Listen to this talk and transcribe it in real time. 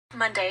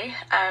Monday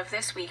of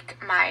this week,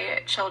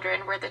 my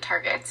children were the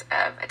targets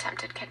of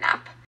attempted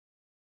kidnap.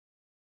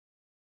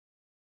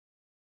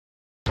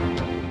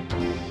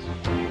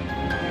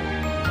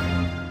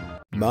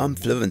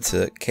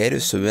 Momfluencer Katie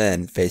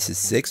Soren faces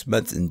 6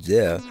 months in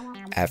jail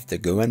after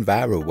going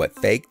viral with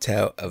fake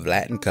tale of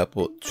Latin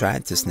couple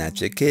trying to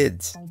snatch her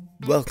kids.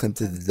 Welcome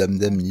to the Dum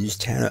Dum News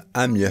Channel.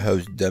 I'm your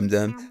host, Dum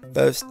Dum.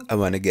 First, I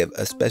want to give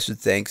a special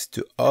thanks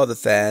to all the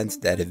fans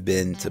that have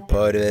been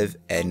supportive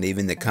and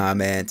leaving the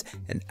comments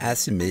and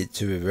asking me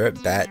to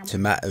revert back to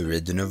my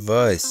original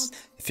voice.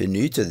 If you're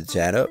new to the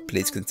channel,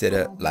 please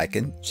consider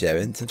liking,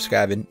 sharing,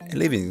 subscribing, and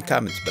leaving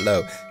comments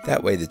below.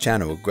 That way the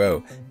channel will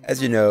grow.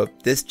 As you know,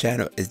 this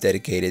channel is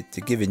dedicated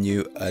to giving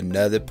you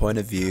another point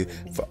of view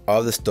for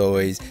all the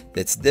stories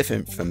that's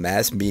different from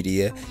mass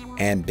media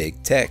and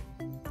big tech.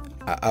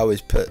 I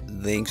always put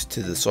links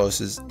to the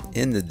sources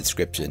in the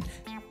description.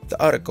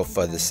 The article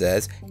further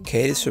says,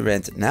 Katie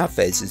Soren now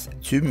faces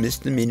 2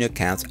 misdemeanor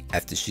counts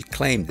after she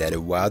claimed that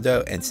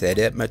Eduardo and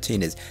Celia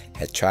Martinez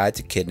had tried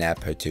to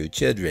kidnap her 2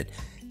 children.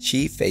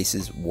 She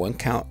faces 1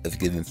 count of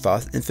giving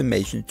false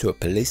information to a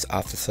police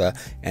officer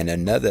and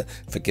another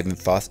for giving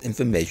false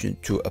information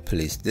to a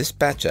police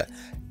dispatcher.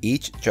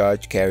 Each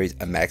charge carries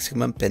a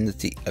maximum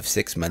penalty of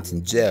 6 months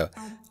in jail.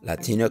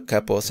 Latino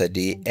couple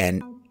Sadie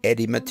and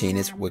Eddie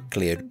Martinez were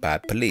cleared by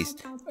police.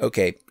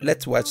 Okay,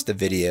 let's watch the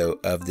video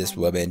of this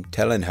woman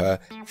telling her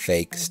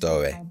fake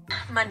story.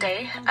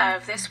 Monday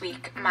of this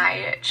week,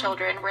 my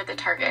children were the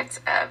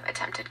targets of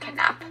attempted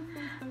kidnap,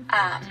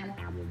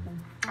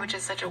 which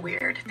is such a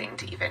weird thing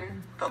to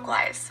even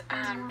vocalize,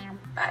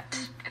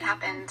 but it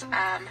happened,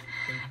 and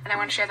I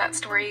want to share that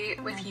story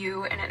with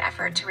you in an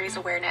effort to raise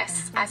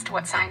awareness as to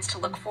what signs to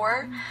look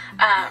for,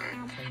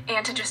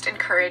 and to just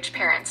encourage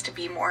parents to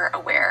be more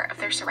aware of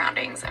their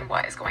surroundings and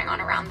what is going on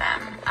around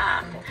them.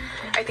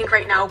 I think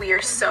right now we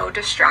are so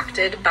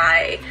distracted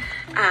by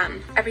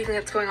everything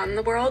that's going on in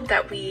the world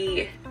that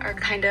we are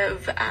kind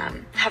of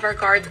have our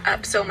guards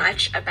up so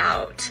much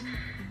about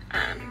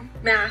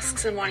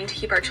masks and wanting to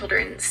keep our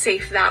children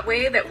safe that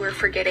way that we're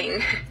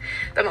forgetting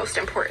the most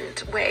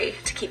important way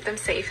to keep them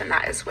safe, and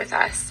that is with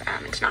us,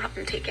 and to not have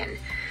them taken.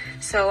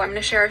 So I'm going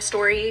to share a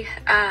story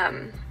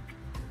in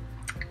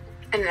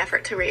an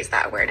effort to raise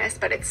that awareness,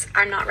 but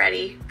I'm not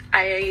ready.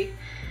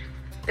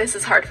 This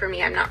is hard for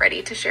me. I'm not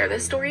ready to share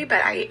this story,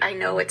 but I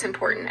know it's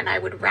important, and I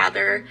would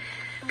rather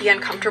be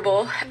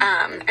uncomfortable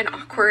and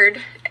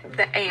awkward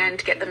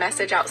and get the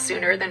message out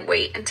sooner than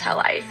wait until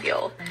I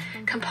feel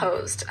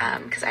composed,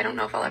 because I don't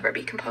know if I'll ever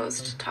be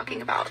composed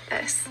talking about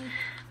this.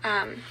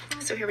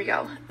 So here we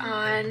go.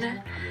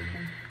 On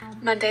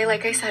Monday,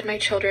 like I said, my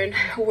children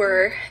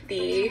were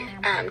the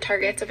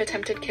targets of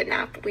attempted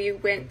kidnap. We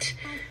went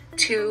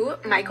to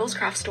Michael's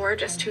craft store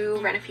just to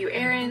run a few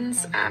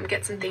errands,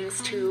 get some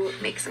things to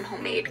make some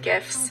homemade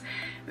gifts.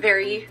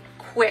 Very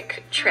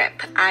quick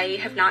trip. I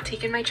have not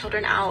taken my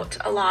children out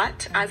a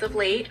lot as of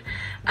late,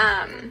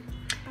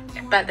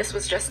 but this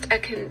was just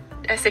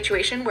a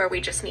situation where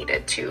we just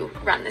needed to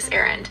run this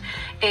errand,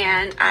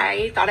 and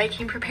I thought I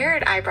came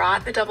prepared. I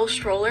brought the double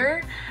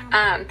stroller,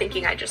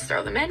 thinking I'd just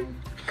throw them in,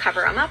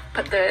 cover them up,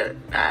 put the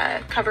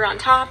cover on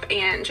top,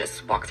 and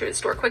just walk through the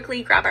store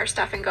quickly, grab our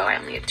stuff, and go. I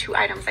only had 2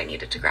 items I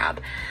needed to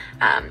grab,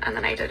 and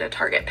then I did a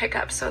Target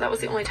pickup, so that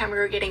was the only time we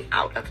were getting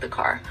out of the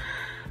car.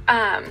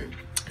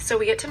 So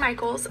we get to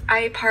Michael's.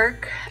 I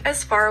park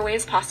as far away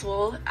as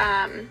possible,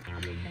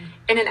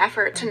 in an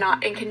effort to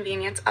not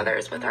inconvenience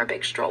others with our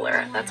big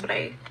stroller.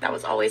 That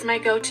was always my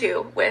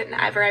go-to.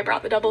 Whenever I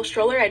brought the double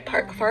stroller, I'd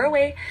park far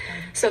away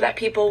so that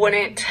people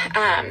wouldn't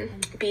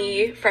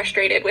be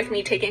frustrated with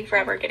me taking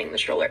forever getting the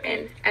stroller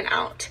in and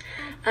out.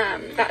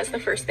 That is the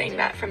first thing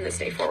that from this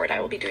day forward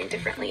I will be doing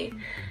differently,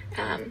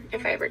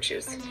 if I ever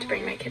choose to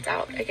bring my kids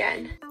out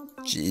again.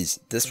 Jeez,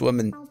 this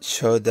woman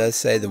sure does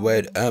say the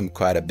word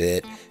quite a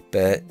bit,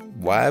 but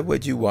why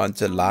would you want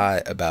to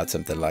lie about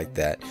something like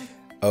that?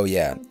 Oh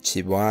yeah,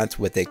 she wants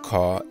what they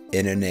call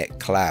internet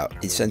clout.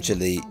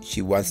 Essentially,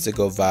 she wants to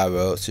go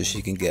viral so she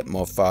can get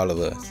more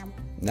followers.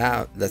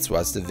 Now, let's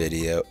watch the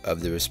video of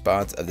the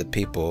response of the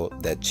people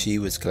that she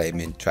was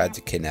claiming tried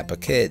to kidnap her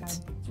kids.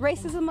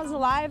 Racism was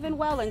alive and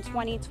well in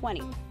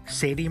 2020.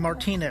 Sadie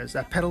Martinez,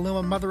 a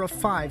Petaluma mother of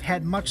 5,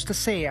 had much to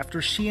say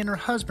after she and her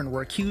husband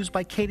were accused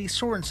by Katie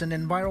Sorensen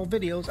in viral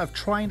videos of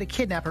trying to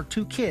kidnap her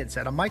 2 kids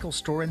at a Michael's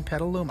store in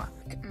Petaluma.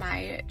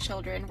 My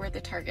children were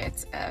the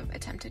targets of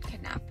attempted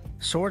kidnap.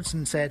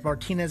 Sorensen said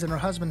Martinez and her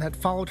husband had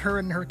followed her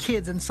and her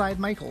kids inside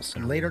Michael's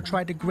and later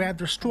tried to grab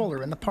their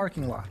stroller in the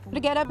parking lot.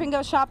 To get up and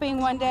go shopping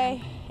one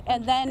day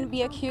and then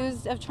be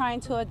accused of trying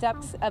to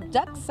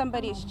abduct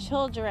somebody's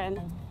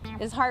children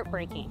is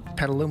heartbreaking.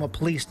 Petaluma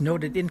police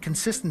noted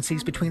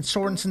inconsistencies between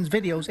Sorensen's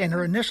videos and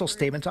her initial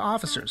statement to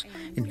officers.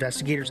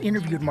 Investigators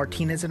interviewed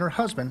Martinez and her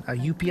husband,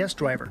 a UPS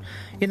driver.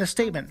 In a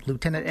statement,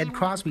 Lieutenant Ed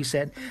Crosby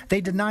said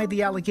they denied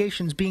the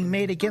allegations being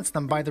made against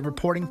them by the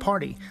reporting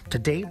party. To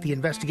date, the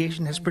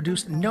investigation has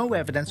produced no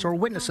evidence or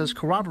witnesses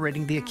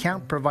corroborating the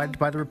account provided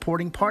by the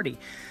reporting party.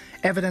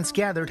 Evidence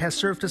gathered has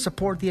served to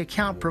support the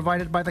account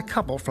provided by the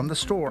couple from the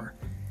store.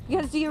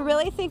 Because do you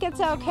really think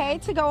it's okay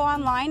to go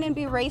online and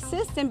be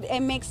racist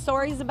and make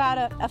stories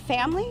about a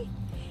family?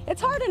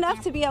 It's hard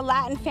enough to be a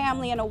Latin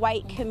family in a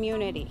white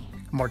community.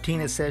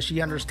 Martinez says she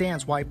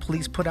understands why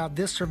police put out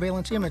this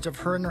surveillance image of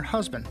her and her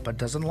husband, but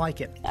doesn't like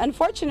it.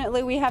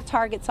 Unfortunately, we have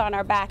targets on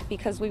our back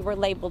because we were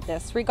labeled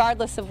this,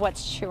 regardless of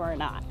what's true or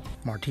not.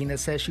 Martinez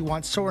says she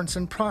wants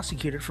Sorensen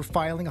prosecuted for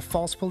filing a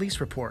false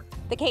police report.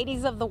 The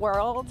Katies of the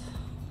world,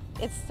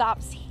 it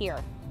stops here.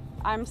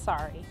 I'm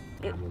sorry.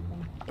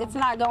 It's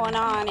not going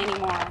on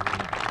anymore.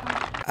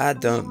 I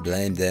don't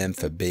blame them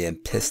for being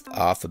pissed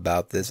off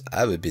about this.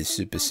 I would be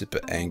super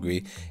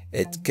angry.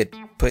 It could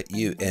put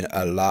you in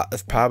a lot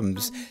of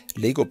problems,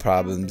 legal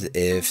problems,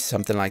 if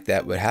something like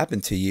that would happen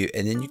to you,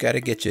 and then you got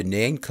to get your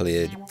name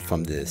cleared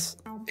from this.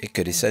 It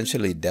could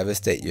essentially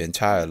devastate your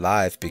entire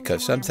life,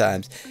 because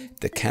sometimes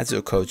the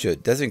cancel culture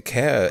doesn't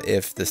care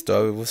if the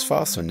story was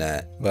false or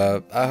not.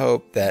 Well, I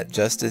hope that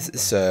justice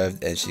is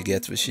served and she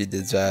gets what she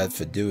deserves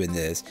for doing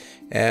this.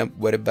 And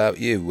what about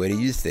you? What do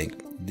you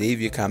think?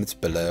 Leave your comments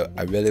below.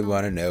 I really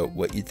want to know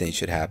what you think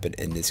should happen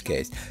in this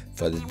case.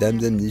 For the Dum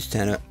Dum News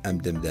Channel, I'm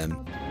Dum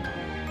Dum.